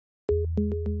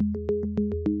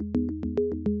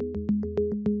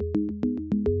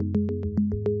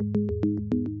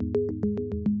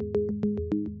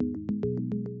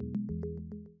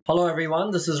Hello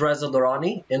everyone, this is Reza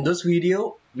Durrani. In this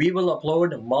video, we will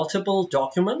upload multiple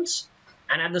documents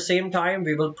and at the same time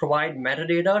we will provide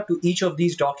metadata to each of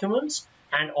these documents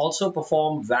and also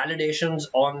perform validations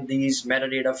on these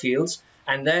metadata fields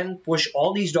and then push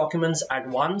all these documents at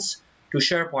once to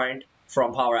SharePoint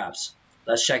from PowerApps.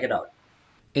 Let's check it out.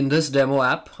 In this demo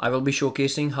app, I will be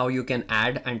showcasing how you can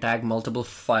add and tag multiple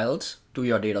files to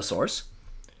your data source.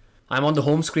 I'm on the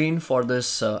home screen for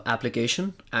this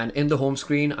application, and in the home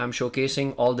screen, I'm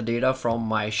showcasing all the data from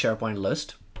my SharePoint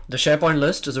list. The SharePoint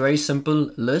list is a very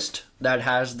simple list that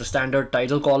has the standard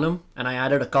title column, and I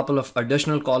added a couple of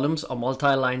additional columns, a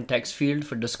multi-line text field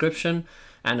for description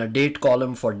and a date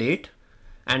column for date.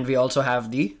 And we also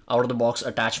have the out-of-the-box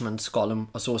attachments column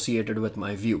associated with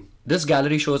my view. This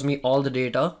gallery shows me all the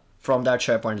data from that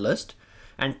SharePoint list.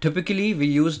 And typically we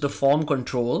use the form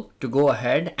control to go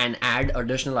ahead and add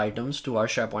additional items to our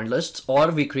SharePoint lists,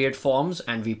 or we create forms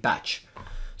and we patch.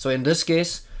 So in this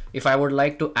case, if I would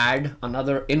like to add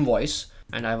another invoice,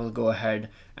 and I will go ahead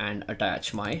and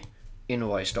attach my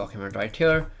invoice document right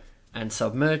here and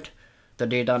submit. The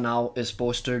data now is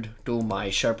posted to my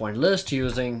SharePoint list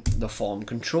using the form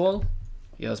control.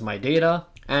 Here's my data,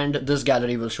 and this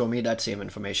gallery will show me that same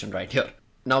information right here.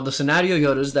 Now the scenario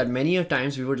here is that many a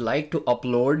times we would like to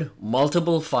upload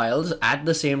multiple files at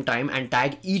the same time and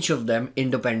tag each of them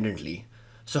independently.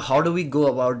 So how do we go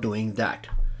about doing that?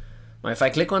 Now if I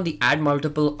click on the add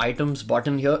multiple items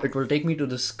button here, it will take me to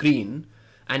the screen.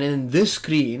 And in this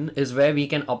screen is where we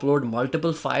can upload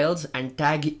multiple files and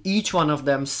tag each one of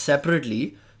them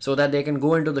separately so that they can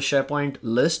go into the SharePoint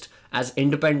list as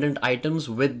independent items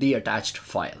with the attached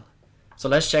file. So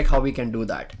let's check how we can do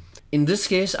that. In this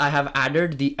case, I have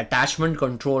added the attachment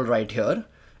control right here.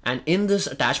 And in this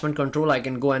attachment control, I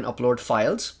can go and upload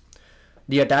files.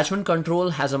 The attachment control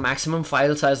has a maximum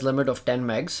file size limit of 10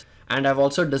 megs. And I've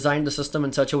also designed the system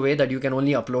in such a way that you can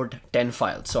only upload 10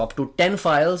 files. So up to 10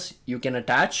 files you can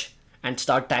attach and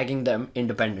start tagging them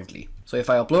independently. So if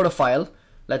I upload a file,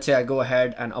 let's say I go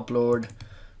ahead and upload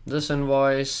this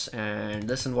invoice and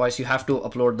this invoice, you have to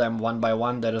upload them one by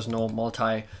one. There is no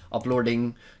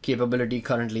multi-uploading capability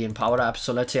currently in PowerApps.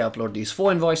 So let's say I upload these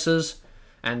 4 invoices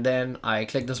and then I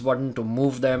click this button to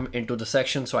move them into the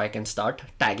section so I can start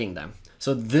tagging them.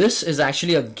 So this is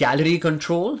actually a gallery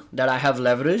control that I have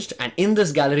leveraged, and in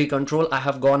this gallery control I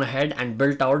have gone ahead and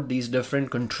built out these different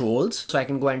controls so I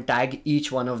can go and tag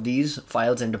each one of these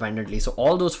files independently. So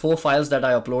all those 4 files that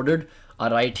I uploaded are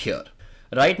right here.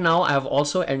 Right now I have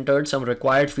also entered some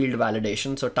required field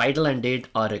validation, so title and date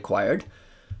are required.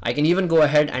 I can even go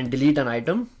ahead and delete an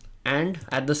item, and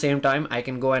at the same time I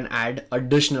can go and add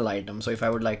additional items. So if I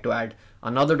would like to add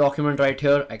another document right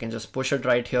here, I can just push it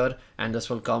right here and this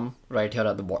will come right here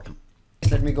at the bottom.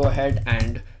 Let me go ahead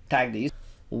and tag these.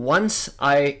 Once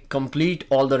I complete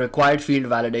all the required field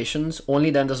validations,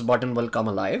 only then this button will come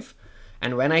alive.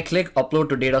 And when I click upload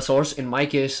to data source, in my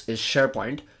case is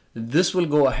SharePoint, this will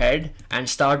go ahead and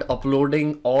start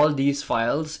uploading all these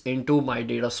files into my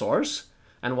data source.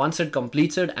 And once it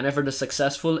completes it, and if it is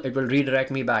successful, it will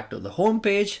redirect me back to the home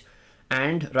page.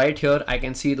 And right here, I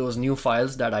can see those new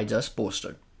files that I just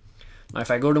posted. Now, if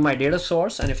I go to my data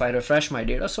source and if I refresh my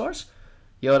data source,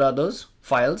 here are those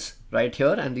files right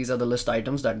here. And these are the list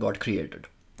items that got created.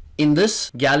 In this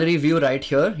gallery view right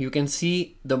here, you can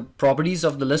see the properties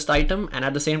of the list item. And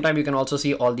at the same time, you can also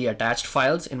see all the attached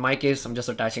files. In my case, I'm just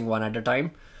attaching one at a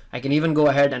time. I can even go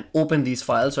ahead and open these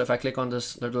files. So if I click on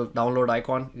this little download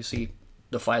icon, you see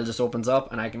the file just opens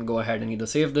up and I can go ahead and either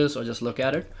save this or just look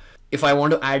at it. If I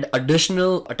want to add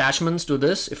additional attachments to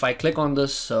this, if I click on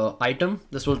this item,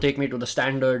 this will take me to the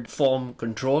standard form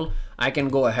control. I can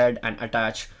go ahead and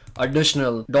attach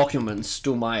additional documents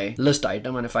to my list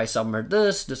item. And if I submit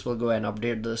this, this will go and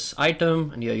update this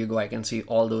item. And here you go, I can see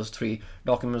all those 3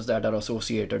 documents that are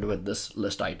associated with this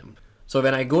list item. So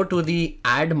when I go to the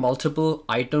add multiple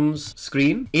items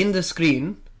screen, in the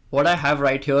screen, what I have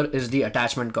right here is the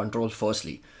attachment control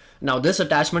firstly. Now this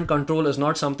attachment control is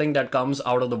not something that comes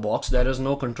out of the box. There is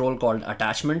no control called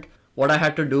attachment. What I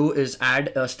had to do is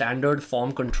add a standard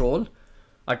form control,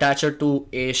 attach it to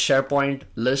a SharePoint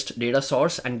list data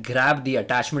source and grab the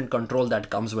attachment control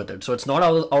that comes with it. So it's not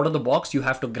out of the box, you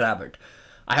have to grab it.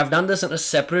 I have done this in a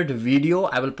separate video.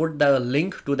 I will put the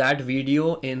link to that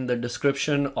video in the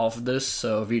description of this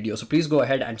video. So please go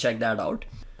ahead and check that out.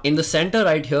 In the center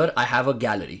right here, I have a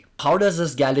gallery. How does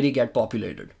this gallery get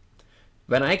populated?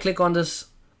 When I click on this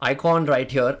icon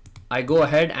right here, I go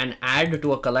ahead and add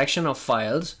to a collection of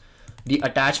files the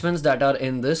attachments that are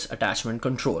in this attachment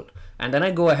control. And then I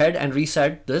go ahead and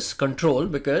reset this control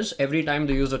because every time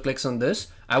the user clicks on this,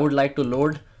 I would like to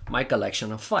load my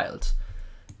collection of files.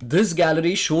 This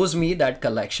gallery shows me that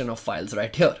collection of files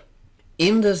right here.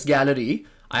 In this gallery,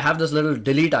 I have this little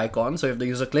delete icon. So if the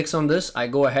user clicks on this, I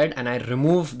go ahead and I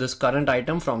remove this current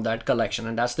item from that collection.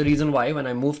 And that's the reason why when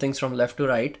I move things from left to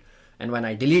right and when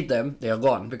I delete them, they are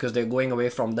gone because they're going away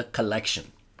from the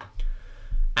collection.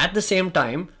 At the same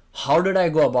time, how did I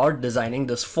go about designing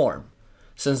this form?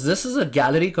 Since this is a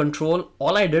gallery control,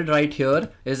 all I did right here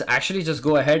is actually just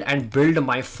go ahead and build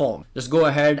my form. Just go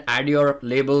ahead, add your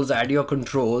labels, add your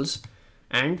controls,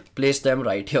 and place them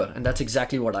right here. And that's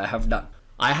exactly what I have done.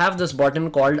 I have this button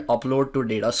called Upload to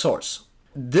Data Source.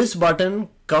 This button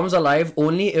comes alive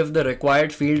only if the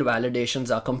required field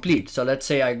validations are complete. So let's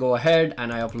say I go ahead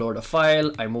and I upload a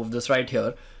file, I move this right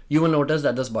here. You will notice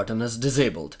that this button is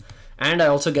disabled. And I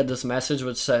also get this message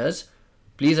which says,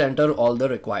 please enter all the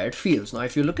required fields. Now,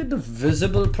 if you look at the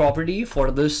visible property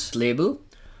for this label,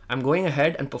 I'm going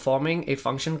ahead and performing a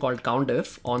function called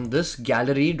COUNTIF on this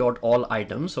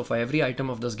gallery.allItems. So for every item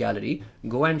of this gallery,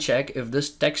 go and check if this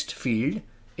text field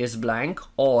is blank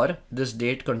or this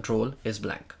date control is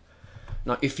blank.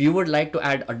 Now, if you would like to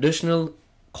add additional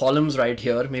columns right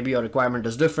here, maybe your requirement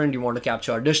is different, you want to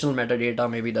capture additional metadata,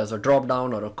 maybe there's a drop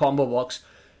down or a combo box,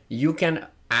 you can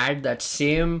add that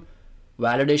same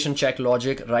validation check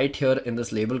logic right here in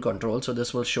this label control. So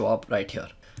this will show up right here.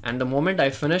 And the moment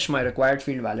I finish my required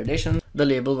field validation, the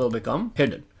label will become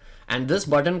hidden. And this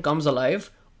button comes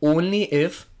alive only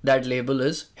if that label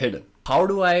is hidden. How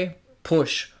do I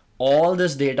push all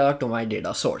this data to my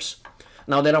data source?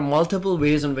 Now, there are multiple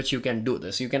ways in which you can do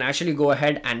this. You can actually go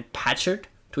ahead and patch it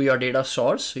to your data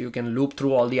source. So you can loop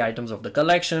through all the items of the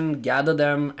collection, gather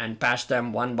them and patch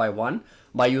them one by one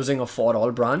by using a for all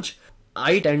branch.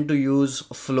 I tend to use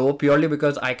Flow purely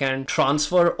because I can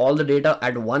transfer all the data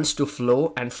at once to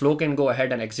Flow, and Flow can go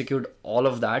ahead and execute all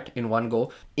of that in one go.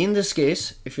 In this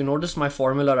case, if you notice my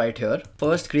formula right here,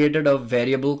 first created a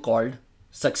variable called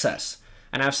success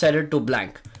and I've set it to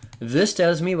blank. This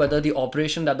tells me whether the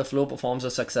operation that the Flow performs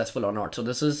is successful or not. So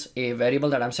this is a variable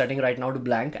that I'm setting right now to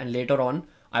blank, and later on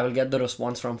I will get the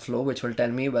response from Flow which will tell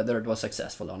me whether it was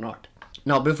successful or not.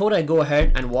 Now, before I go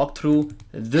ahead and walk through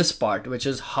this part, which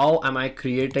is how am I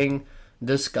creating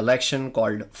this collection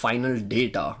called final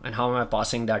data and how am I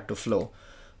passing that to Flow,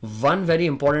 one very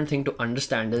important thing to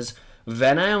understand is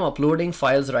when I am uploading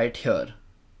files right here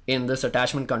in this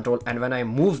attachment control and when I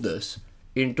move this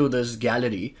into this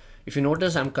gallery, if you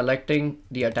notice, I'm collecting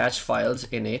the attached files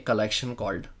in a collection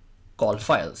called call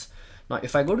files. Now,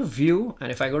 if I go to view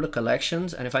and if I go to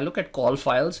collections and if I look at call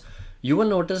files, you will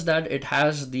notice that it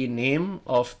has the name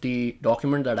of the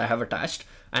document that I have attached,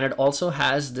 and it also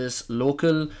has this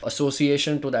local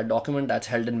association to that document that's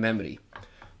held in memory.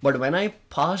 But when I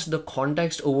pass the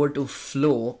context over to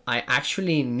Flow, I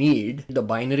actually need the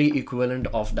binary equivalent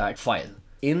of that file.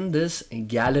 In this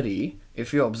gallery,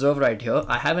 if you observe right here,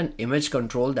 I have an image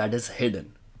control that is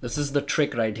hidden. This is the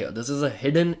trick right here. This is a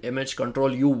hidden image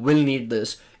control. You will need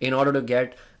this in order to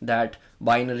get that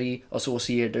binary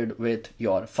associated with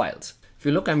your files. If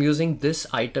you look, I'm using this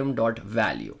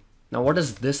item.value. Now, what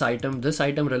is this item? This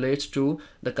item relates to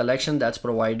the collection that's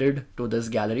provided to this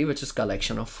gallery, which is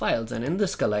collection of files. And in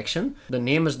this collection, the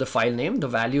name is the file name. The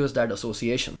value is that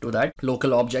association to that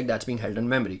local object that's being held in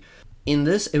memory. In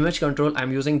this image control,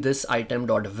 I'm using this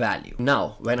item.value.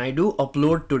 Now, when I do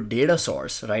upload to data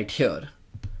source right here,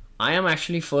 I am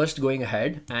actually first going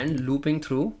ahead and looping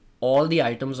through all the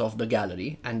items of the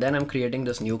gallery, and then I'm creating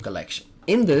this new collection.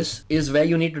 In this is where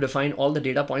you need to define all the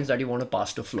data points that you want to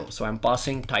pass to Flow. So I'm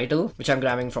passing title, which I'm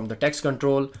grabbing from the text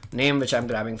control, name, which I'm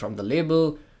grabbing from the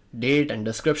label, date and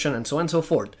description, and so on and so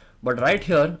forth. But right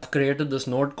here, I've created this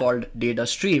node called data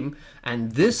stream,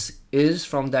 and this is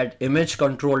from that image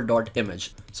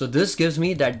control.image. So this gives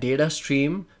me that data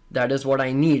stream. That is what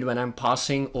I need when I'm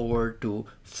passing over to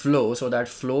Flow, so that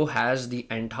Flow has the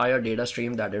entire data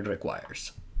stream that it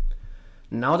requires.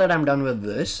 Now that I'm done with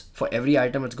this, for every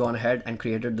item, it's gone ahead and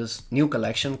created this new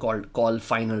collection called call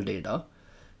final data.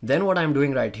 Then what I'm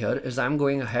doing right here is I'm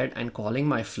going ahead and calling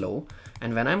my Flow.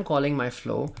 And when I'm calling my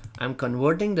Flow, I'm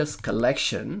converting this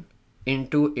collection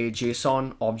into a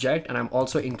JSON object, and I'm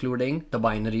also including the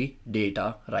binary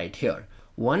data right here.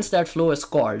 Once that Flow is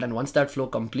called and once that Flow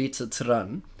completes its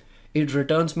run, it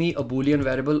returns me a Boolean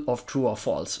variable of true or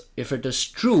false. If it is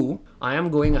true, I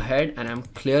am going ahead and I'm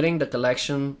clearing the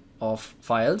collection of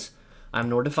files. I'm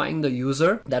notifying the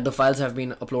user that the files have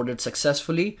been uploaded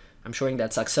successfully. I'm showing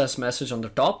that success message on the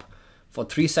top for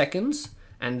 3 seconds,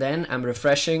 and then I'm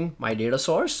refreshing my data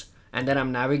source, and then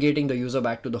I'm navigating the user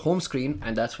back to the home screen.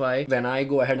 And that's why when I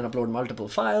go ahead and upload multiple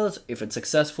files, if it's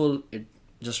successful, it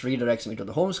just redirects me to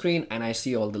the home screen and I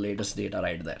see all the latest data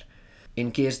right there.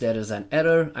 In case there is an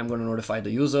error, I'm going to notify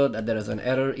the user that there is an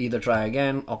error, either try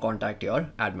again or contact your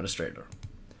administrator.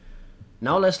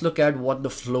 Now let's look at what the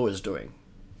flow is doing.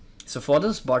 So for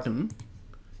this button,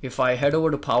 if I head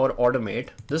over to Power Automate,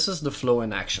 this is the flow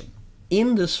in action.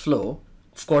 In this flow,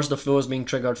 of course, the flow is being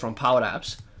triggered from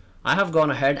PowerApps. I have gone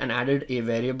ahead and added a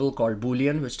variable called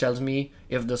Boolean, which tells me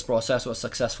if this process was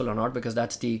successful or not, because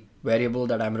that's the variable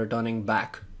that I'm returning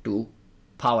back to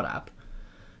PowerApp.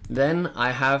 Then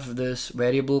I have this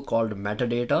variable called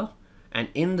metadata, and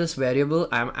in this variable,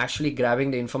 I'm actually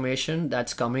grabbing the information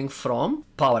that's coming from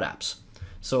PowerApps.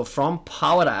 So from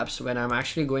PowerApps, when I'm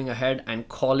actually going ahead and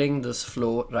calling this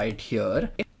flow right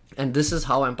here, and this is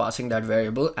how I'm passing that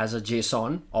variable as a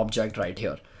JSON object right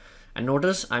here. And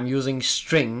notice I'm using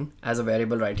string as a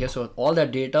variable right here. So all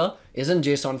that data is in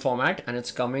JSON format and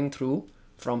it's coming through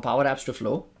from PowerApps to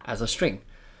flow as a string.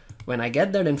 When I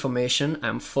get that information,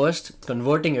 I'm first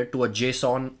converting it to a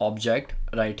JSON object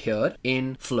right here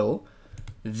in flow.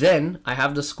 Then I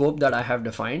have the scope that I have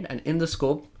defined, and in the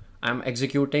scope, I'm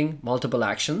executing multiple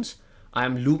actions.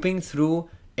 I'm looping through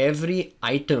every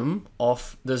item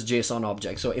of this JSON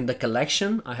object. So in the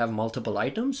collection, I have multiple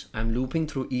items. I'm looping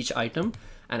through each item,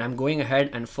 and I'm going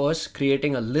ahead and first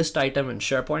creating a list item in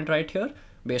SharePoint right here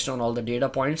based on all the data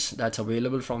points that's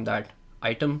available from that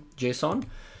item JSON.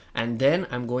 And then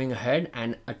I'm going ahead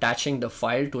and attaching the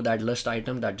file to that list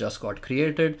item that just got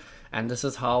created. And this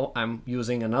is how I'm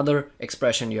using another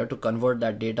expression here to convert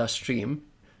that data stream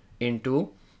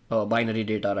into binary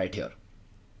data right here.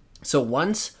 So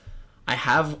once I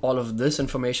have all of this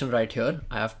information right here,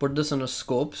 I have put this in a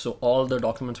scope, so all the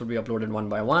documents will be uploaded one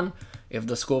by one. If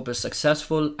the scope is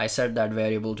successful, I set that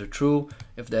variable to true.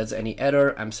 If there's any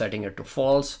error, I'm setting it to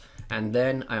false, and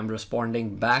then I'm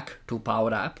responding back to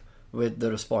PowerApp with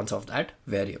the response of that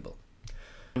variable.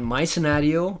 In my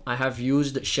scenario, I have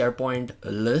used SharePoint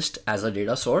list as a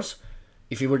data source.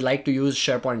 If you would like to use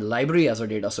SharePoint library as a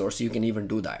data source, you can even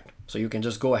do that. So you can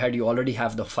just go ahead, you already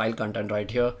have the file content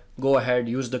right here. Go ahead,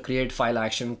 use the create file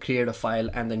action, create a file,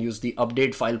 and then use the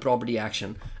update file property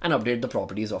action and update the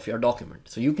properties of your document.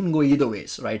 So you can go either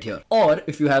ways right here. Or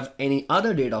if you have any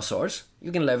other data source,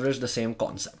 you can leverage the same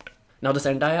concept. Now this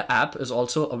entire app is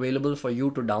also available for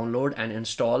you to download and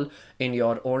install in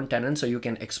your own tenant, so you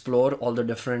can explore all the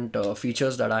different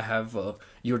features that I have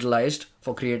utilized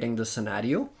for creating this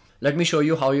scenario. Let me show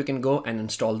you how you can go and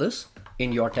install this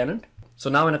in your tenant. So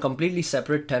now in a completely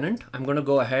separate tenant, I'm going to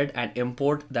go ahead and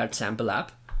import that sample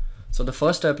app. So the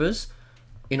first step is,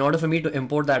 in order for me to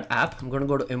import that app, I'm going to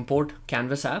go to import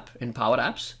Canvas app in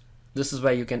PowerApps. This is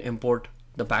where you can import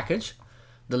the package.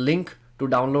 The link to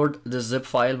download this zip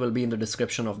file will be in the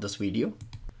description of this video.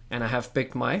 And I have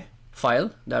picked my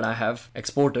file that I have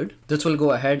exported. This will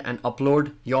go ahead and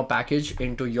upload your package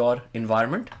into your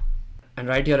environment. And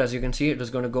right here, as you can see, it is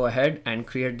going to go ahead and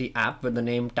create the app with the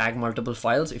name tag multiple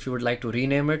files. If you would like to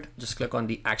rename it, just click on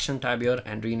the action tab here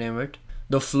and rename it.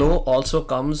 The flow also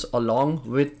comes along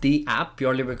with the app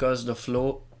purely because the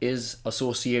flow is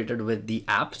associated with the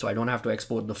app. So I don't have to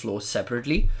export the flow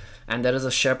separately. And there is a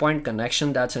SharePoint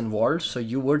connection that's involved. So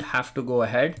you would have to go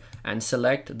ahead and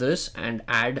select this and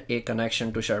add a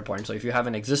connection to SharePoint. So if you have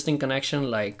an existing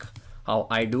connection like how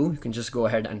I do, you can just go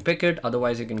ahead and pick it.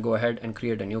 Otherwise, you can go ahead and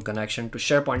create a new connection to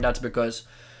SharePoint. That's because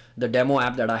the demo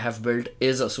app that I have built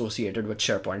is associated with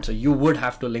SharePoint. So you would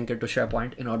have to link it to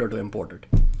SharePoint in order to import it.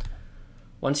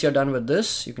 Once you're done with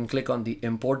this, you can click on the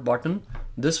import button.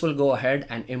 This will go ahead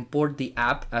and import the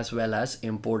app as well as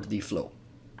import the flow.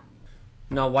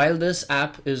 Now, while this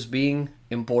app is being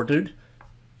imported,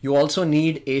 you also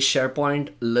need a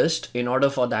SharePoint list in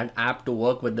order for that app to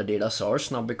work with the data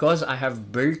source. Now, because I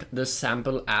have built this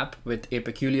sample app with a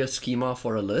peculiar schema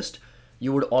for a list,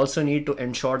 you would also need to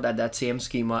ensure that that same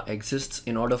schema exists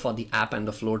in order for the app and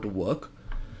the flow to work.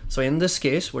 So in this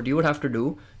case, what you would have to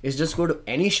do is just go to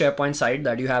any SharePoint site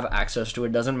that you have access to.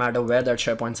 It doesn't matter where that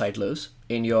SharePoint site lives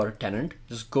in your tenant.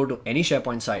 Just go to any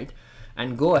SharePoint site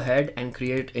and go ahead and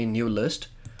create a new list.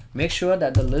 Make sure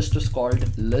that the list is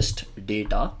called list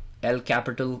data, L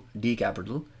capital, D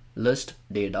capital, list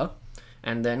data,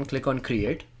 and then click on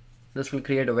create. This will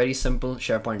create a very simple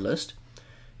SharePoint list.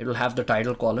 It will have the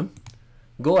title column.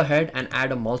 Go ahead and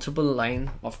add a multiple line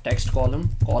of text column,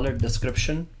 call it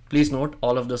description. Please note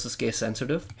all of this is case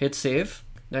sensitive. Hit save,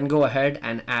 then go ahead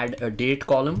and add a date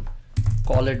column,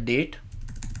 call it date.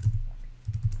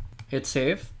 Hit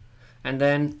save, and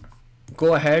then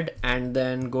go ahead and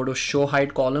then go to show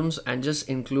hide columns and just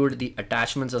include the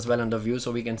attachments as well in the view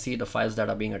so we can see the files that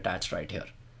are being attached right here.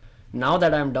 Now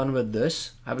that I'm done with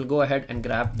this, I will go ahead and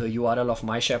grab the URL of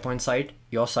my SharePoint site.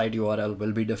 Your site URL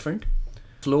will be different.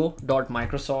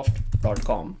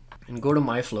 flow.microsoft.com. and go to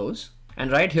My Flows.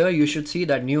 And right here, you should see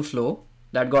that new flow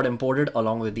that got imported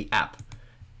along with the app.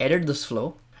 Edit this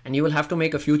flow, and you will have to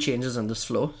make a few changes in this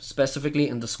flow, specifically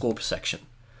in the scope section.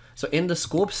 So in the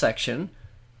scope section,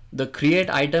 the create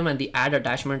item and the add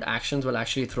attachment actions will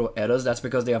actually throw errors. That's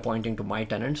because they are pointing to my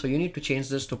tenant. So you need to change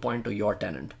this to point to your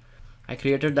tenant. I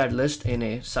created that list in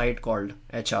a site called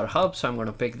HR Hub. So I'm going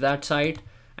to pick that site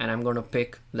and I'm going to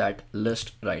pick that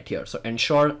list right here. So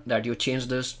ensure that you change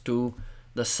this to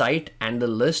the site and the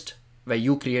list where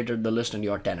you created the list in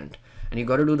your tenant. And you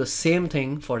got to do the same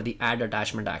thing for the add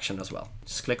attachment action as well.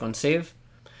 Just click on save.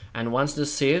 And once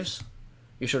this saves,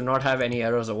 you should not have any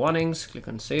errors or warnings. Click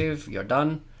on save, you're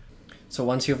done. So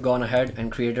once you've gone ahead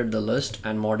and created the list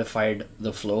and modified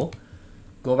the flow,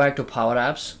 go back to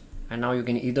PowerApps, and now you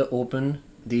can either open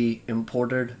the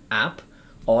imported app,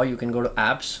 or you can go to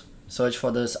apps, search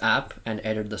for this app and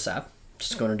edit this app.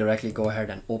 Just going to directly go ahead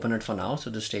and open it for now. So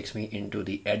this takes me into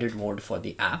the edit mode for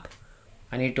the app.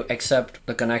 I need to accept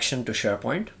the connection to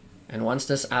SharePoint. And once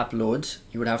this app loads,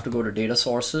 you would have to go to data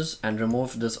sources and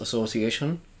remove this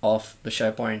association of the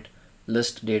SharePoint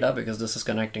list data, because this is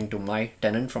connecting to my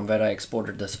tenant from where I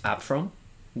exported this app from.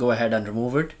 Go ahead and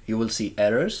remove it. You will see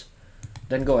errors.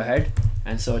 Then go ahead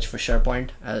and search for SharePoint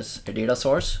as a data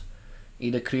source.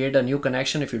 Either create a new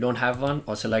connection if you don't have one,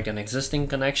 or select an existing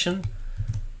connection.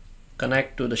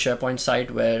 Connect to the SharePoint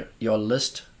site where your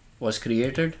list was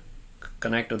created.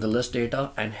 Connect to the list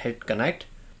data and hit connect.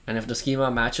 And if the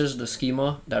schema matches the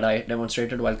schema that I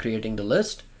demonstrated while creating the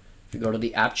list, if you go to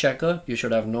the app checker, you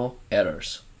should have no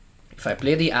errors. If I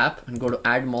play the app and go to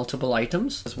add multiple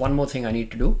items, there's one more thing I need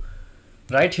to do.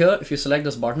 Right here, if you select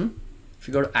this button, if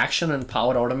you go to action and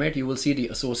power automate, you will see the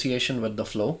association with the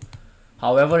flow.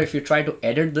 However, if you try to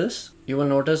edit this, you will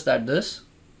notice that this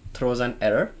throws an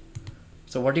error.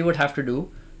 So what you would have to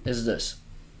do is this.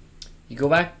 You go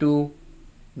back to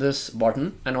this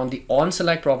button, and on the on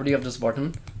select property of this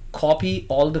button, copy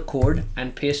all the code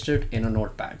and paste it in a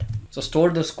notepad. So store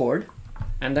this code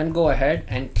and then go ahead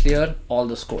and clear all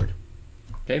this code.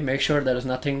 Okay, make sure there is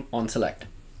nothing on select.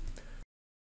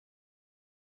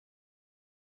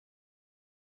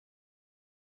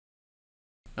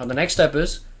 Now the next step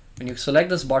is, when you select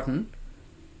this button,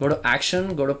 go to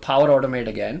action, go to power automate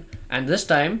again, and this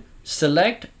time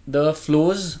select the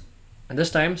flows, and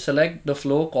this time select the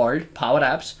flow called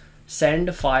PowerApps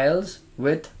send files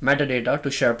with metadata to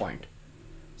SharePoint.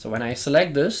 So when I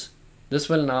select this, this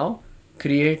will now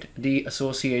create the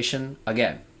association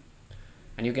again.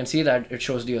 And you can see that it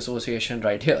shows the association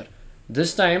right here.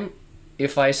 This time,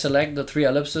 if I select the 3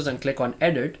 ellipses and click on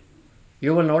edit,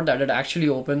 you will note that it actually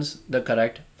opens the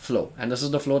correct flow. And this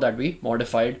is the flow that we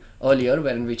modified earlier,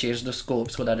 wherein we changed the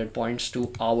scope so that it points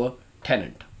to our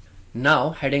tenant.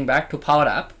 Now heading back to Power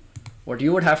App, what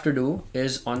you would have to do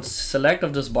is on select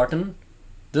of this button,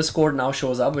 this code now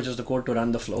shows up, which is the code to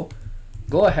run the flow.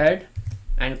 Go ahead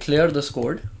and clear this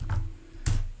code.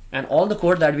 And all the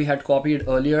code that we had copied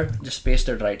earlier, just paste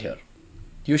it right here.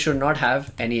 You should not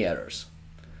have any errors.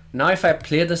 Now if I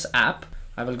play this app,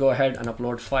 I will go ahead and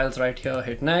upload files right here,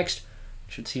 hit next.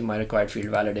 You should see my required field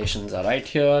validations are right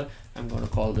here. I'm going to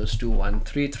call this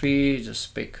 2133,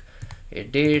 just pick a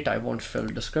date. I won't fill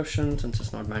description since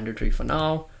it's not mandatory for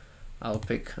now. I'll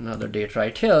pick another date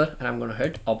right here, and I'm going to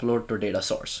hit upload to data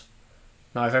source.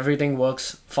 Now if everything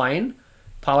works fine,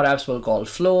 PowerApps will call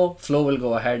flow. Flow will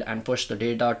go ahead and push the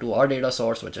data to our data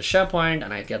source, which is SharePoint,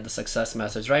 and I get the success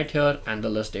message right here, and the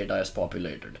list data is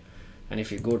populated. And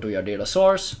if you go to your data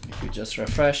source, if you just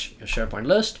refresh your SharePoint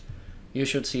list, you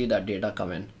should see that data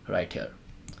come in right here.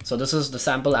 So this is the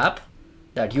sample app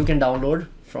that you can download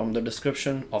from the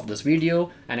description of this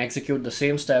video and execute the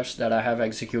same steps that I have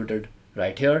executed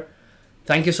right here.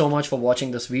 Thank you so much for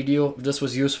watching this video. If this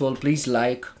was useful, please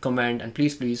like, comment, and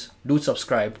please do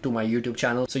subscribe to my YouTube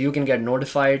channel so you can get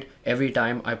notified every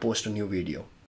time I post a new video.